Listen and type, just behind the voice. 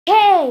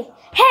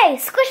Hey,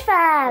 Squish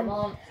Fam! Come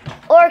on.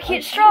 Or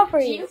cute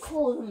strawberries. Do you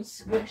call them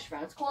Squish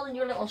Fams? Call them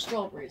your little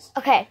strawberries.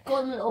 Okay.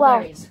 Call them little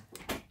berries.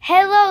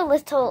 Hello,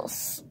 little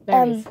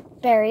Berries.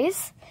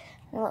 berries.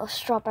 And little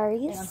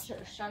strawberries.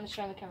 Hang on,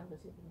 shine the camera so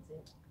you can see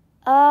it.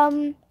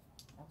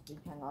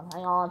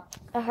 Hang on.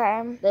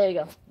 Okay. There you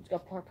go. Just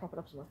got to prop it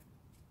up somewhere.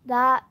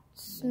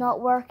 That's not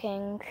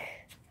working.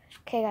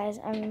 Okay, guys,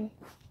 Should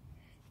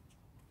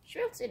be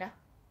able to see now.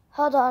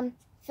 hold on.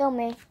 Film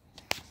me.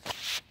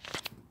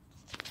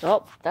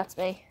 Oh, that's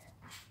me.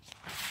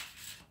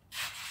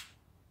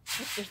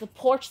 If the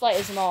porch light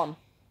isn't on.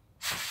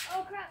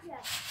 Oh, crap,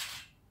 yeah.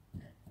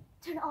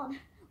 Turn it on.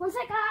 One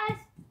sec, guys.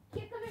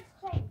 Keep them in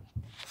place.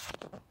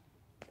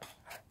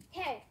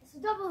 Okay, it's a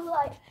double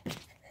light.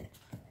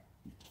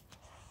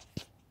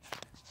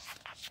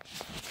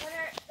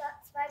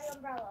 That's by the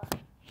umbrella.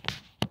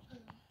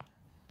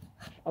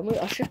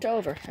 I'll shift it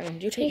over. Hang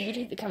on, you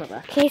take the camera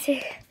back. Can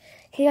you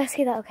guys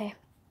see that? Okay.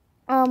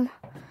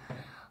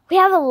 We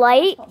have a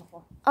light,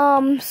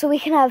 so we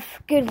can have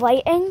good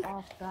lighting. Oh,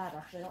 it's bad.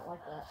 Actually, I don't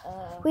like that.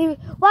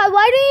 Why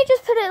don't you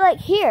just put it like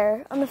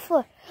here on the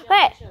floor?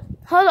 Wait,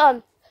 hold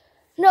on.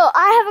 No,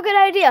 I have a good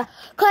idea.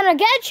 Connor,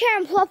 get a chair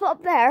and plop it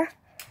up there.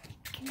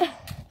 Oh,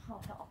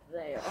 up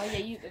there. Oh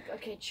yeah,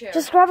 okay, chair.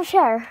 Just grab a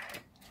chair,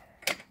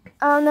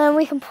 and then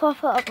we can plop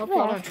it up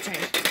there.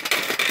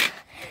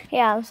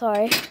 Yeah, I'm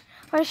sorry.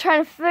 I'm just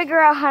trying to figure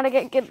out how to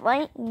get good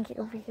lighting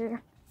over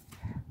here.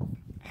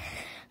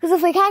 Because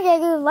if we can't get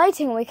good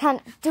lighting, we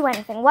can't do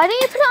anything. Why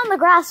don't you put it on the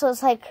grass so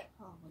it's like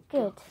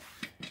good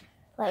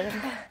lighting?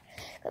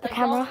 Got the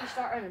camera. If you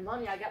start earning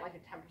money, I get like a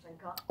 10%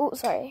 cut. Oh,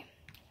 sorry.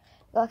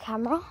 Got a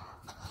camera.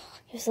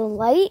 Here's the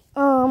light.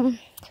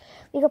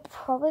 We could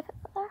probably put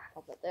that there.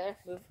 Pop it there.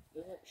 Move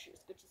it. Shoot,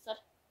 it's good to set.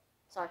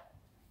 Sorry.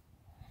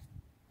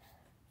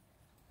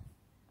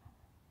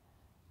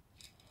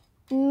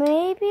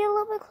 Maybe a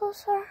little bit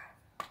closer.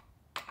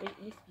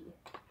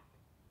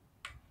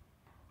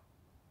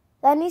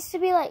 That needs to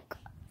be like.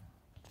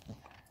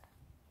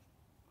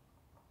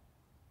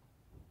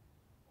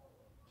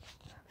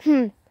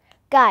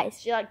 Guys.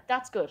 See, like,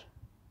 that's good.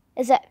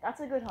 Is it?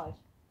 That's a good height.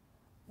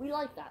 We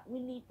like that.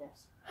 We need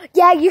this.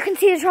 Yeah, you can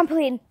see the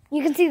trampoline.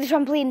 You can see the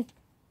trampoline.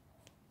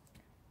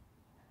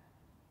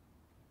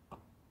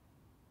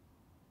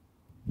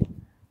 Is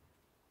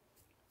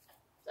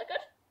that good?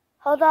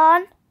 Hold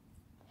on.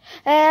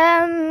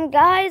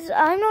 Guys,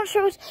 I'm not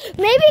sure.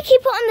 Maybe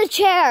keep it on the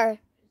chair.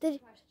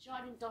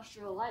 Giant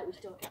industrial light. We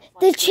still can't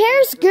find The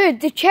chair's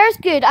good. The chair's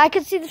good. I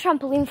could see the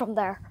trampoline from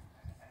there.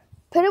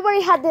 Put it where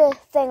you had the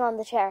thing on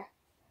the chair.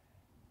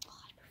 Oh,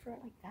 I prefer it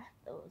like that,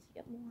 though. You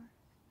get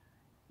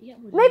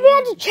more. Maybe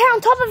add the chair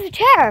on top of the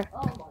chair.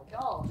 Oh my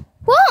god.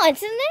 What?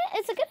 Isn't it?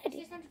 It's a good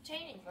idea. It's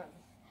entertaining for me.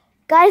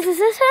 Guys, is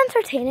this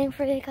entertaining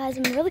for you guys?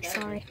 I'm really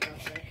sorry.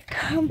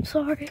 I'm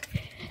sorry.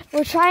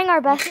 We're trying our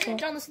We best should have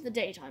to. done this in the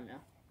daytime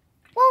now.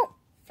 Well,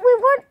 we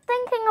weren't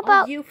thinking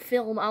about. You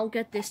film. I'll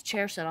get this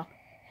chair set up.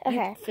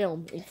 Okay. You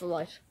film into the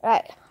light.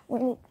 Right. We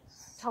need.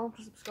 Tell them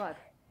to subscribe.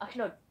 Actually,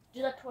 no.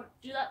 Do that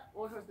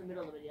or towards the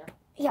middle of the video.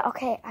 Yeah.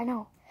 Okay. I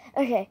know.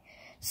 Okay.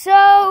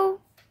 So.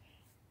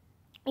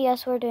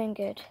 Yes, we're doing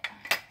good.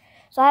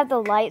 So I have the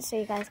light so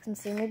you guys can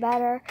see me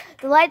better.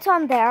 The light's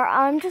on there.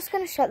 I'm just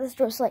gonna shut this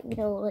door so like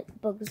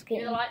bugs get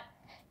Hear the light?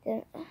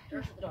 in,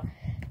 Shut the door.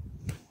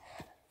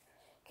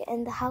 get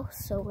in the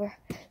house. So we're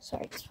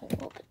sorry, just went a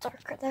little bit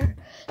darker there,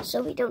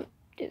 so we don't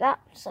do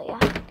that. So yeah,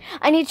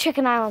 I need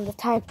chicken eye on the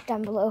type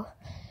down below.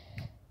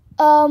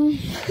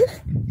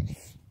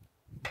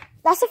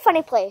 That's a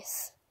funny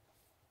place.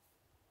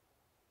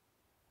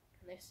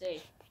 And they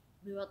say,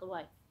 move out the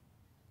way.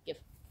 Give.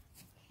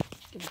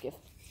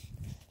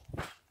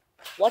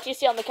 What do you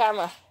see on the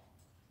camera?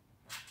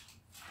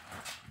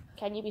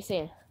 Can you be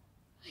seen?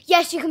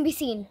 Yes, you can be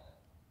seen.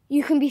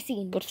 You can be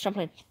seen. Go to the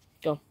trampoline.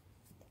 Go.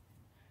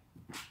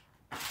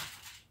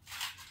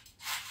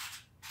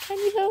 Can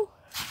you go?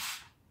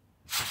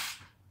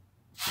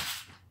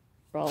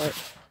 Roll it.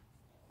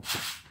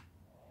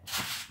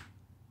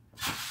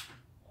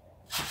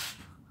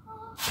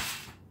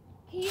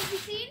 Can you be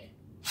seen?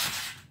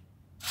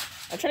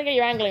 I'm trying to get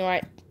your angling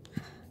right.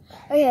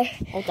 Okay.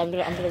 Hold on,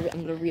 I'm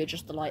gonna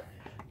readjust the light.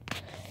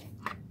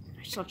 I'm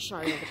not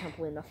shining the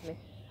trampoline enough for me.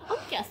 I'll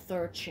get a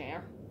third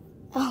chair.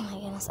 Oh my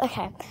goodness.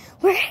 Okay.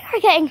 We're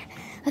getting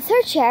a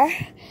third chair.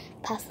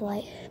 Pass the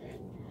light.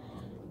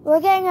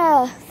 We're getting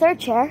a third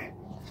chair.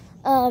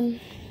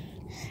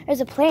 There's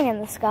a plane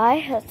in the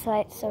sky. That's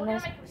like so We're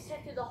nice. gonna make them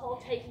sit through the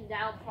whole taking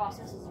down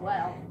process as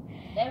well.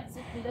 They have to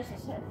sit through this and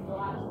sit through the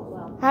last as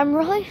well. I'm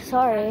really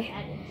sorry.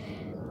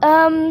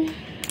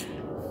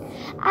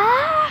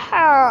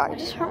 I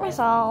just hurt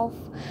myself.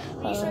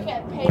 We should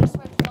get paid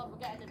for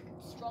getting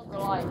a stronger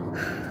light.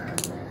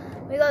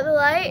 We got the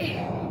light.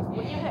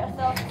 When you hit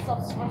 1,000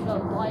 subscribers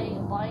about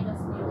buying us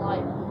a new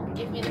light,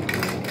 give me the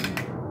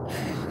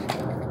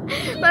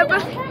My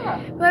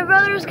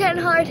brother's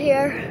getting hard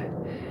here.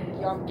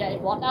 You're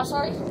getting what now,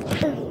 sorry?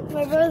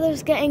 My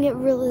brother's getting it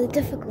really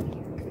difficult.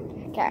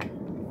 Okay.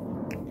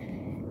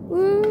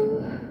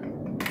 Ooh.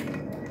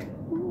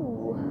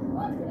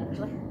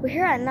 Actually. We're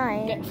here at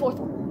night. Get fourth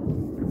one.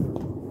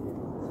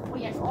 Oh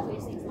yes,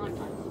 obviously it's night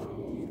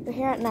time. We're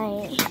here at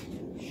night.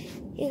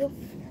 Ew.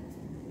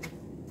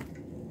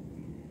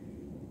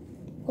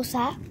 What's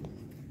that?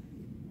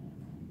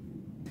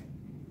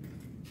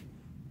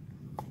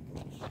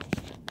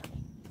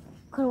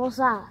 What's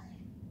that?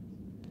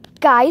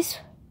 Guys?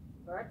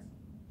 Birds?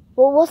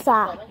 What was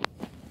that?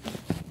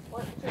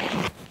 What?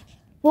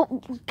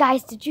 What?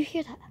 Guys, did you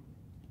hear that?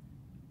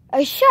 Are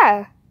you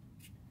sure?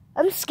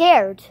 I'm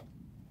scared.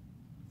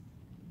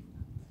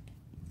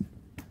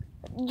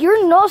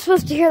 You're not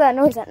supposed to hear that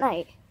noise at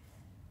night.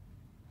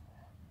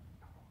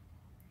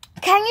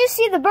 Can you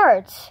see the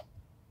birds?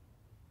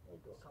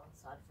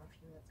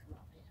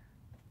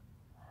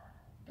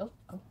 Go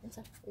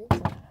inside.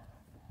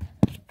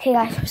 Okay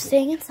guys, we're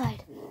staying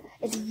inside.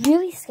 It's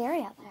really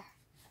scary out there.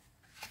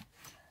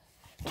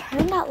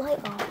 Turn that light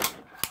off.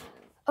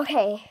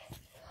 Okay.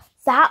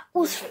 That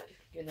was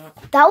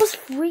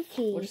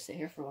freaky. We'll just sit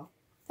here for a while.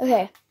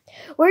 Okay.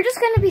 We're just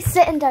gonna be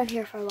sitting down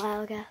here for a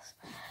while, I guess.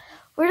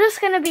 We're just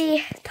gonna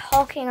be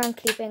talking on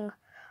keeping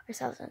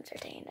ourselves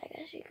entertained, I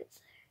guess you could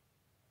say.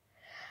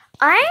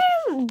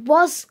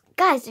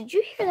 Guys, did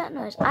you hear that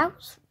noise? I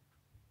was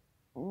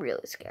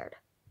really scared.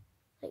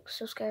 Like,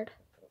 so scared.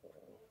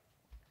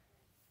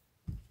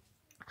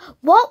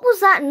 What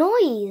was that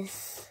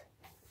noise?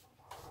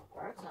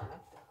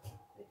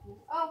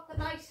 Oh, good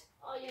night.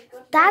 Oh, yeah,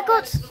 good. That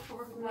got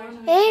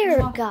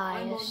scared,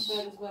 guys.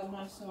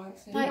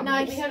 Night,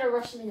 night. We had a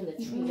rustling in the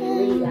tree.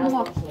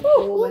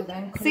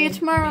 See you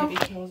tomorrow.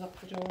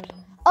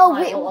 Oh, What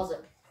wait. was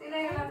it?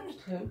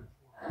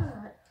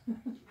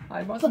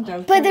 I wasn't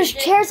out. But there's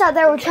chairs out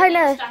there. We're trying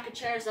A to... stack of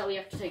chairs that we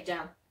have to take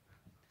down.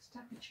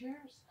 Stack of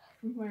chairs?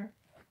 From where?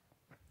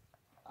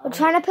 We're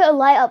trying to put a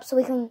light up so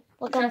we can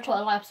We're look trying on. to put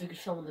a lap so we could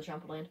film on the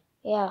trampoline.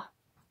 Yeah.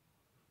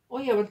 Oh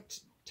yeah, well,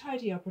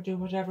 tidy up or do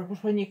whatever.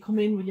 But when you come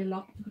in, will you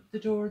lock the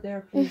door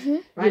there, please?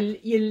 Mm-hmm.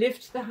 You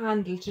lift the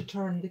handle to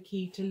turn the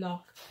key to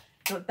lock.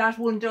 So that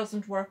one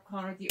doesn't work,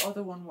 Connor. The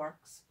other one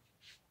works.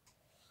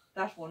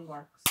 That one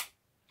works.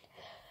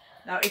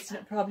 Now it's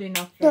probably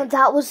not. No,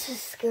 that was a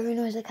scary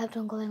noise that kept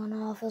on going on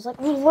and off. It was like...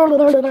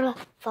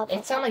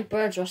 It sounded like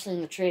birds rustling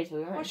in the trees, but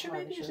we weren't Oh, sure,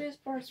 maybe entirely it is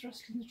birds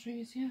rustling the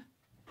trees. Yeah.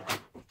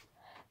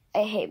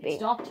 I hate It being...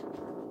 stopped.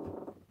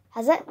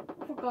 Has it?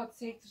 For God's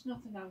sake, there's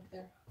nothing out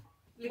there.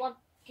 You want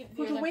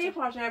Put away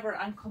whatever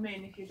and come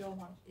in if you don't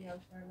want to be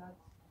out there, lads.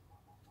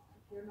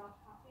 If you're not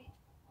happy.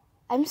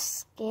 I'm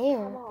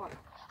scared. Come on.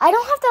 I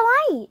don't have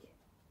the light.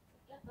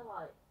 Get the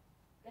light.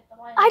 Get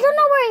the light. I don't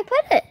know where I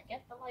put it.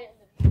 Get the light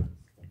in the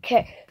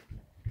Okay.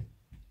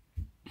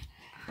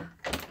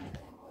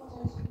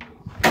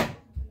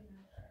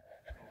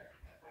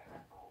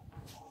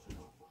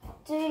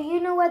 Do you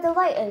know where the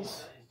light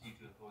is?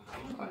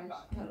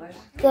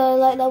 The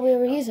light that we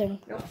were using.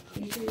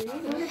 He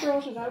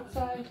brought it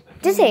outside.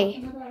 Did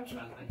he?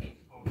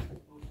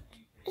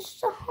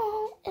 It's a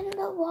hole in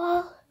the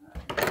wall.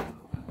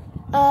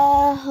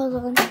 Hold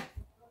on.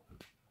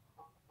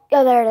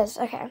 Oh, there it is.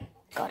 Okay,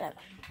 got it.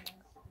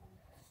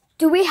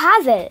 Do we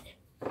have it?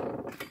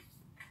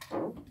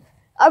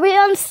 Are we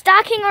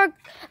unstacking or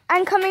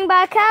and coming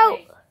back out?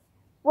 Hey.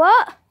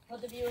 What?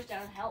 Put the viewers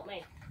down. Help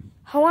me.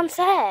 Hold on a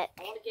sec. I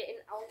want to get in.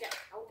 I want to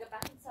get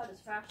back inside as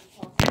fast as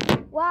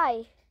possible.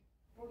 Why?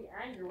 Or the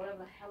anger, whatever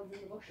the hell is in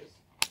the bushes.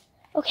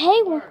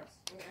 Okay. Well, Birds.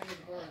 We're angry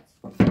the birds.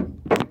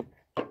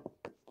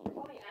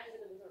 We're only angry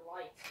with their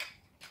lights.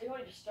 They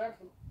already disturbed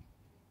them.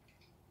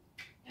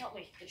 Help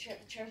me. The chairs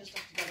are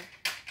stuck together.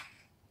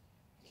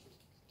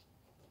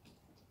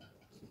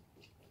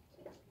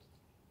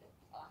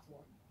 Oh, that's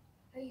one.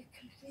 are you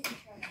completely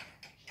sure?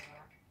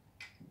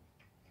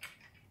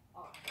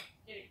 Oh,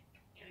 here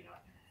we go.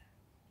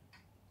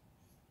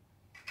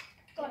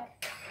 Got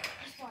it.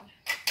 This one.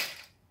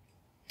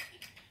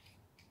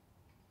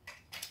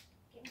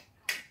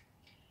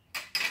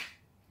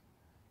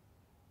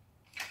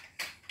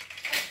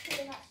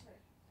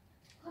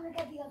 I'm gonna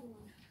get the other one.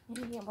 You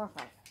need to get more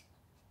five.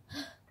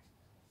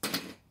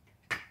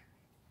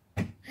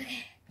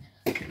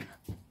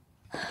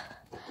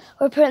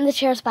 We're putting the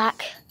chairs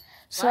back.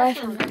 So I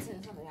Something can.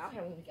 out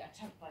here, we're gonna get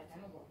attacked by a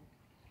demo.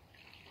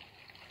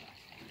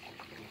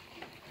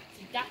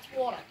 See, that's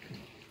water.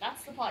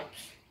 That's the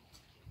pipes.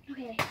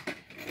 Okay.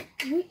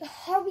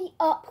 Hurry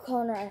up,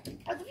 Connor.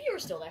 Are the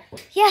viewers still there?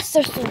 Yes,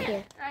 they're still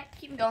here. Alright,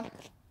 keep them going.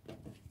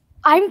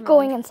 I'm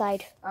going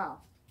inside. Oh.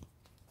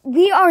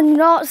 We are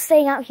not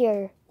staying out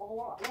here. Well,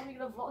 what? We're only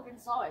gonna vlog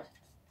inside.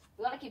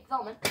 We gotta keep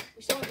filming.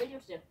 We still have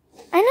videos to do.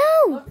 I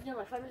know. Vlog in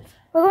like 5 minutes.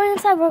 We're going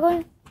inside. We're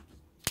going.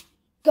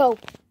 Go.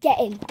 Get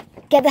in.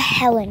 Get the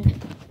hell in.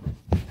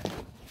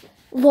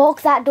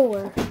 Lock that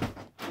door.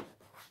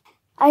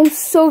 I'm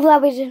so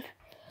glad we didn't.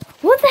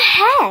 What the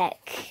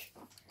heck?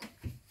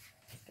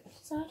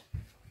 Sad.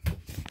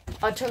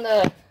 I'll turn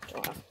the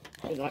door off.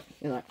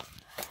 You're right.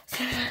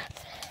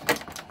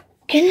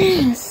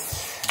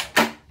 Goodness.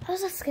 That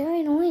was a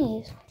scary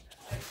noise.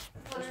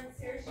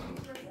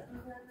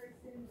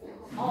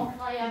 Oh,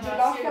 I am.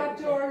 Lock that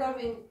door,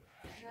 loving.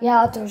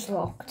 Yeah, that door's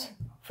locked.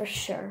 For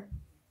sure.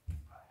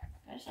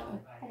 Guys,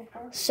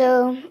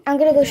 So I'm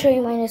gonna go show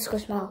you my new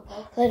Squishmallow.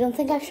 But I don't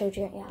think I've showed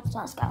you it yet. So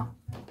let's go.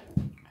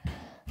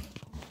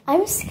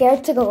 I'm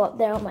scared to go up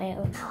there on my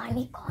own. Now I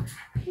need Connor.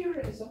 Here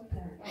it is up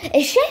there.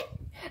 Is she?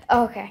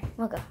 Oh, okay,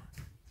 we'll go.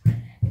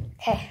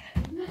 Okay.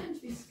 Nothing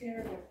to be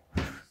scared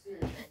of.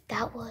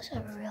 That was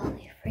a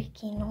really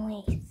freaky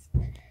noise.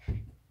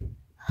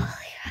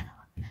 Holy crap.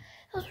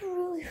 That was a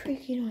really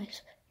freaky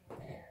noise.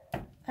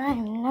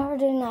 I'm never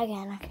doing that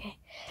again, okay.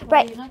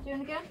 Right. You're not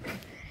doing it again?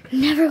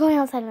 Never going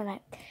outside at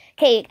night.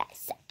 Okay, you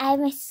guys. I have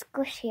my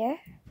Squish here.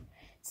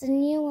 It's a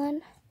new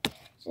one.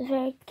 It's a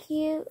very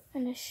cute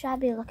and a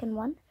shabby looking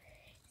one.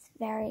 It's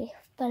very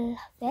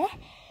fluffy.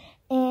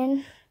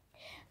 And,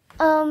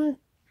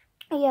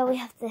 yeah, we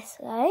have this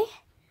guy.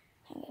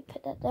 I'm going to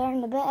put that there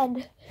in the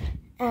bed.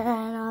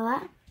 And all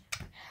that.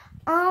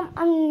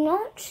 I'm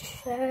not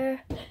sure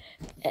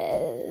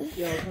if...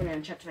 Yeah, come in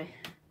and chat to me.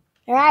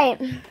 Right.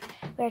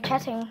 We're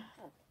chatting.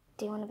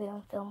 Do you want to be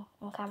on film,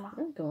 on camera?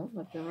 Oh, go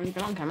on, I've already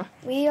been on camera.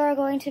 We are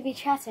going to be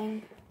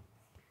chatting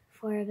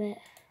for a bit.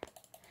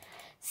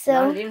 So,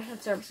 Now the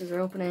internet services are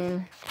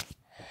opening.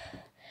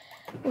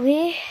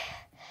 we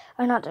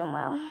are not doing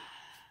well.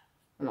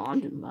 No, I'm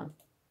doing well.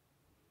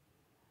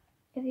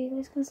 If you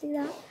guys can see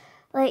that.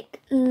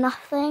 Like,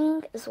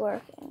 nothing is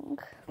working.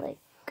 Like,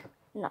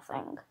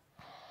 nothing.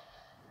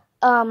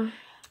 And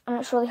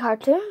it's really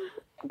hard to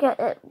get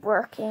it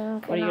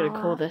working. What are you going to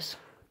call this?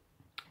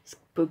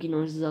 Spooky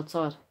noises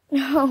outside.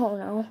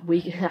 No.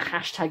 We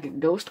hashtag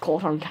ghost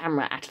caught on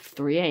camera at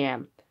 3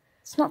 a.m.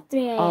 It's not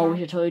 3 a.m. Oh, we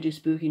should totally do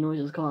spooky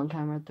noises caught on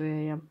camera at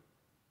 3 a.m.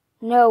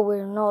 No,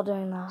 we're not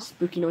doing that.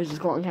 Spooky noises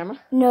caught on camera?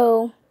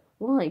 No.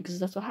 Why? Because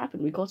that's what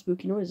happened. We caught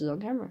spooky noises on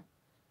camera.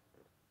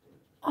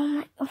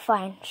 Oh my,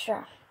 fine,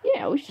 sure.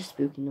 Yeah, we should do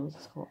spooky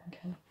noises caught on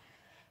camera.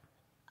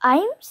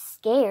 I'm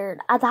scared.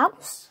 I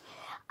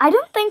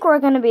don't think we're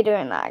going to be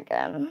doing that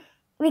again.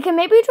 We can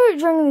maybe do it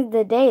during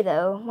the day,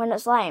 though, when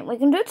it's light. We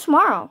can do it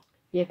tomorrow.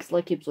 Yeah, because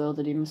light keeps all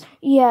the demons.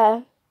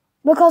 Yeah.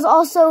 Because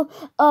also,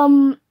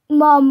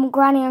 Mom,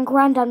 Granny, and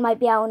Granddad might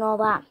be out and all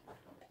that.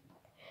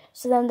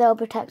 So then they'll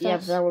protect Yeah,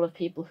 us. but there are all of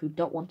people who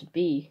don't want to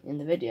be in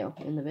the video.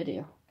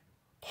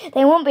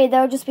 They won't be.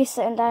 They'll just be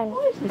sitting down.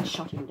 Why is it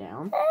shutting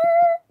down?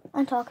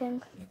 And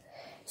talking.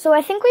 So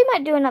I think we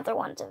might do another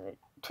one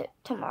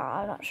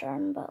tomorrow. I'm not sure,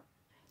 but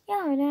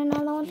yeah, we're doing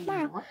another one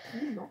tomorrow. What?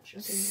 You're not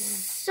shutting down.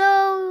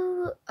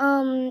 So,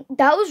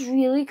 that was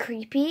really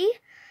creepy.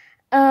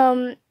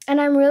 And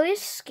I'm really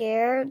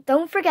scared.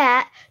 Don't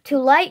forget to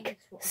like,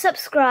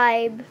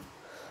 subscribe,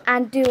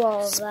 and do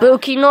all of that.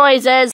 Spooky noises!